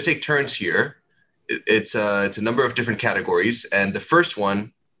 We're going to take turns here. It's a number of different categories, and the first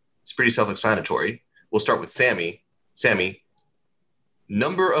one is pretty self-explanatory. We'll start with Sammy. Sammy,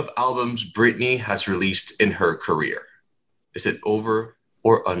 number of albums Brittany has released in her career. Is it over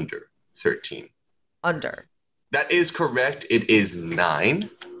or under 13? Under. That is correct. It is 9.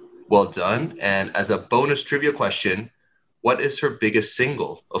 Well done. And as a bonus trivia question, what is her biggest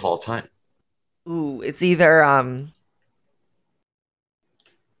single of all time? Ooh, it's either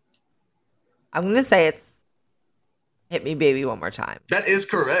I'm going to say it's Hit Me Baby One More Time. That is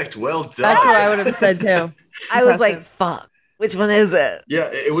correct. Well done. That's what I would have said too. I was like, fuck. Which one is it? Yeah,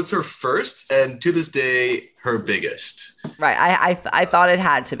 it was her first, and to this day, her biggest. Right. I thought it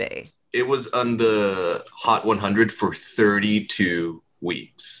had to be. It was on the Hot 100 for 32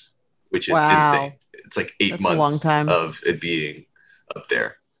 weeks, which is insane. It's like 8 months a long time. Of it being up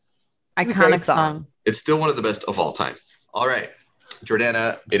there. Iconic song. It's still one of the best of all time. All right,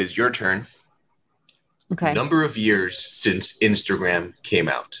 Jordana, it is your turn. Okay. Number of years since Instagram came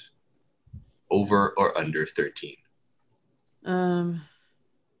out. Over or under 13?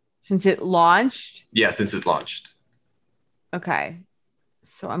 Since it launched? Yeah, since it launched. Okay.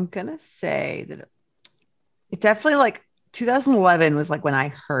 So I'm going to say that it definitely like 2011 was like when I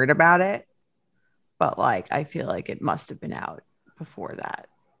heard about it. But like, I feel like it must have been out before that.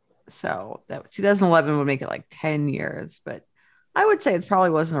 So that 2011 would make it like 10 years. But I would say it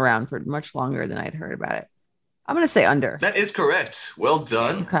probably wasn't around for much longer than I'd heard about it. I'm going to say under. That is correct. Well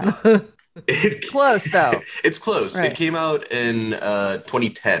done. Okay. Close though. It's close. Right. It came out in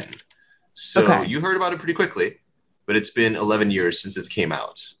 2010. So you heard about it pretty quickly, but it's been 11 years since it came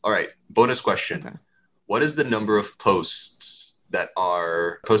out. All right. Bonus question. Okay. What is the number of posts that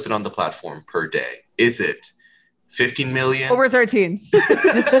are posted on the platform per day? Is it 15 million? Over 13.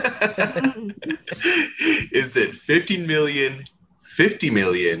 Is it 15 million, 50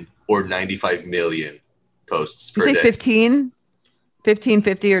 million, or 95 million posts per day? You say 15? 15,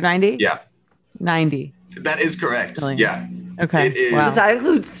 50, or 90? Yeah. 90. That is correct. Million. Yeah. Okay. It is. Wow. Does that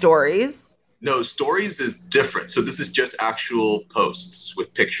include stories? No, stories is different. So this is just actual posts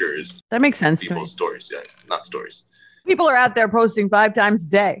with pictures. That makes sense. People's stories. Yeah, not stories. People are out there posting 5 times a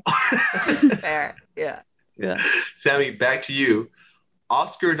day. Fair. Yeah. Yeah. Sammy, back to you.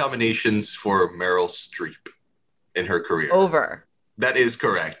 Oscar nominations for Meryl Streep in her career. Over. That is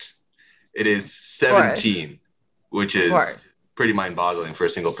correct. It is 17, which is pretty mind-boggling for a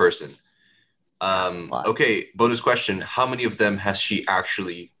single person. Okay, bonus question. How many of them has she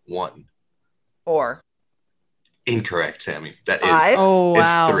actually won? 4. Incorrect, Sammy. That is. 5? Oh, wow.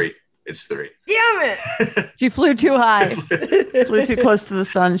 It's 3. It's 3. Damn it. She flew too high. Flew too close to the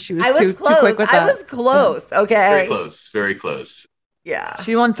sun. She was, too quick with that. I was close. Okay. Very close. Very close. Yeah.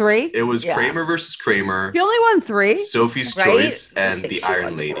 She won 3? It was Kramer versus Kramer. She only won 3? Sophie's Choice and The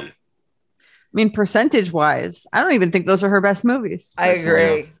Iron Lady. 4. I mean, percentage-wise, I don't even think those are her best movies. I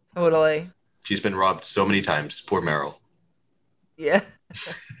agree. Totally. She's been robbed so many times. Poor Meryl. Yeah.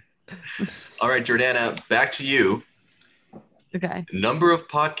 All right, Jordana, back to you. Okay. Number of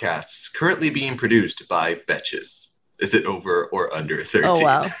podcasts currently being produced by Betches. Is it over or under 13? Oh,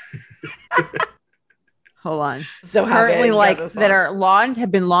 wow. Hold on. So currently, like, that are launched,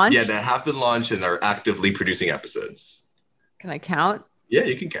 have been launched? Yeah, that have been launched and are actively producing episodes. Can I count? Yeah,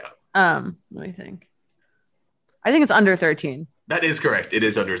 you can count. Let me think. I think it's under 13. That is correct. It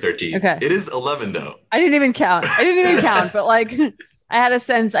is under 13. Okay. It is 11, though. I didn't even count. But like, I had a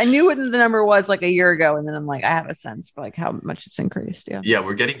sense. I knew what the number was like a year ago, and then I'm like, I have a sense for like how much it's increased. Yeah. Yeah,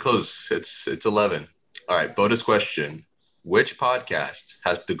 we're getting close. It's 11. All right. Bonus question: which podcast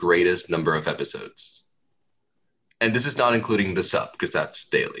has the greatest number of episodes? And this is not including the sub because that's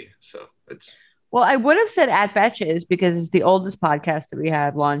daily. So it's. Well, I would have said At Betches because it's the oldest podcast that we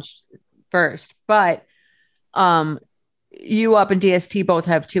have launched first, but You Up and DST both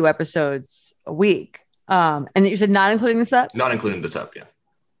have 2 episodes a week. And you said not including the sub? Not including the sub, yeah.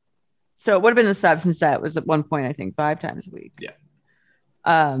 So it would have been the sub since that was at one point, I think, 5 times a week. Yeah.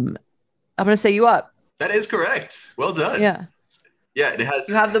 I'm going to say You Up. That is correct. Well done. Yeah. Yeah, it has.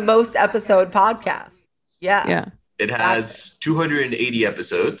 You have the most episode podcast. Yeah. Yeah. It has 280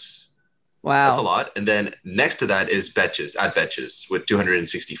 episodes. Wow. That's a lot. And then next to that is Betches, At Betches, with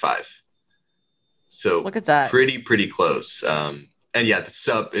 265. So look at that. Pretty close. And yeah, the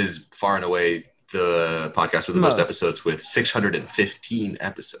sub is far and away the podcast with the most episodes with 615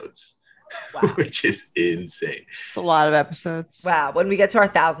 episodes, wow. Which is insane. It's a lot of episodes. Wow. When we get to our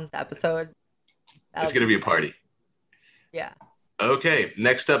 1000th episode, it's going to be a party. Yeah. Okay.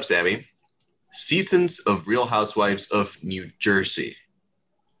 Next up, Sammy. Seasons of Real Housewives of New Jersey.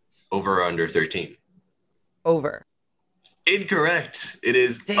 Over or under 13? Over. Incorrect. It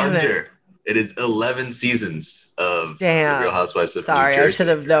is under. It is 11 seasons of The Real Housewives of New Jersey. Sorry, I should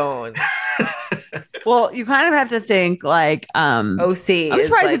have known. Well, you kind of have to think like OC. I'm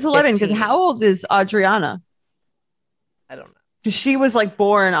surprised like it's 11 because how old is Adriana? I don't know. Because she was like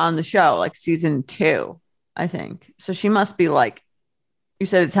born on the show, like season 2, I think. So she must be like, you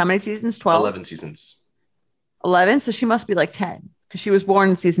said it's how many seasons? 12? 11 seasons. 11? So she must be like 10 because she was born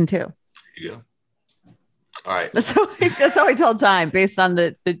in season 2. There you go. All right. That's how I tell time based on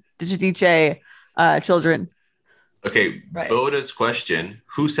the children. Okay, right. Bonus question.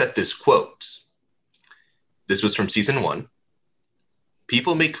 Who said this quote? This was from season 1.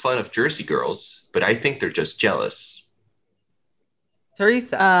 People make fun of Jersey girls, but I think they're just jealous.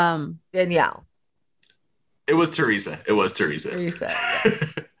 Teresa. Danielle. It was Teresa. Teresa. Yeah.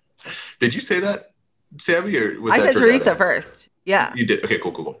 Did you say that, Sammy? Or was I that said Teresa first. Yeah. You did. Okay,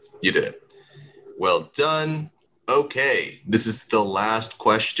 cool. You did it. Well done. Okay, this is the last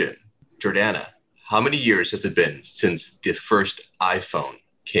question. Jordana, how many years has it been since the first iPhone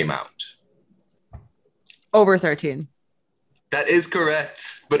came out? Over 13. That is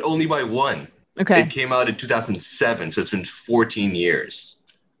correct, but only by 1. Okay. It came out in 2007, so it's been 14 years.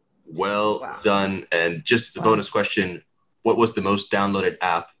 Well done. And just as a bonus question, what was the most downloaded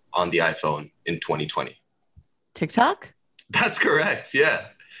app on the iPhone in 2020? TikTok? That's correct, yeah.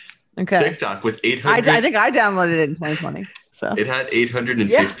 Okay. TikTok with 800. I think I downloaded it in 2020. So it had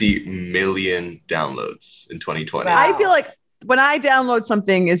 850 million downloads in 2020. Wow. I feel like when I download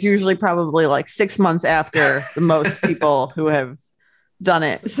something is usually probably like 6 months after the most people who have done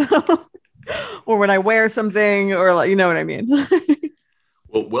it. So, or when I wear something, or like, you know what I mean?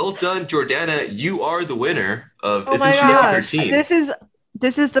 Well done, Jordana. You are the winner of Isn't She Lucky 13?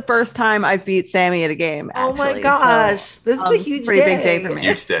 This is the first time I've beat Sammy at a game. Actually. Oh my gosh. So, this is a huge pretty big day for me.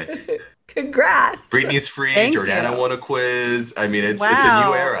 Huge day. Congrats. Brittany's free. Jordana won a quiz. I mean, it's a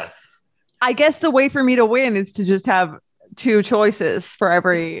new era. I guess the way for me to win is to just have 2 choices for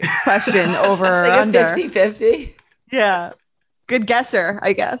every question over like or under. 50-50. Yeah. Good guesser,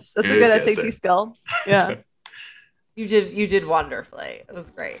 I guess. That's a good SAT skill. Yeah. You did wonderfully. It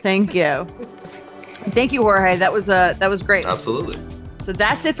was great. Thank you. Thank you, Jorge. That was great. Absolutely. So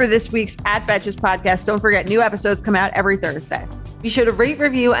that's it for this week's At Betches podcast. Don't forget, new episodes come out every Thursday. Be sure to rate,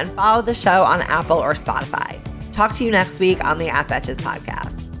 review, and follow the show on Apple or Spotify. Talk to you next week on the At Betches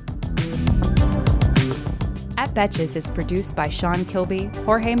podcast. At Betches is produced by Sean Kilby,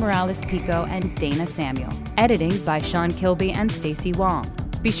 Jorge Morales-Pico, and Dana Samuel. Editing by Sean Kilby and Stacey Wong.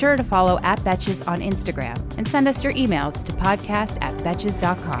 Be sure to follow At Betches on Instagram and send us your emails to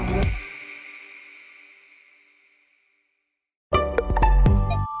podcast@betches.com.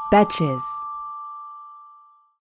 Betches.